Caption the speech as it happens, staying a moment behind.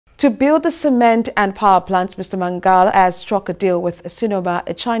To build the cement and power plants, Mr. Mangal has struck a deal with Sinoma,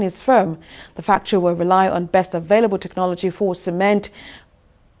 a Chinese firm. The factory will rely on best available technology for cement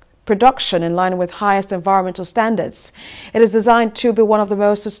production in line with highest environmental standards. It is designed to be one of the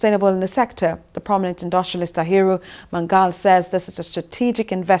most sustainable in the sector. The prominent industrialist Tahiru Mangal says this is a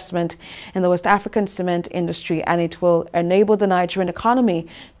strategic investment in the West African cement industry, and it will enable the Nigerian economy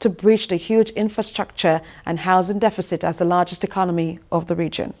to bridge the huge infrastructure and housing deficit as the largest economy of the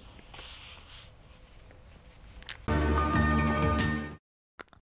region.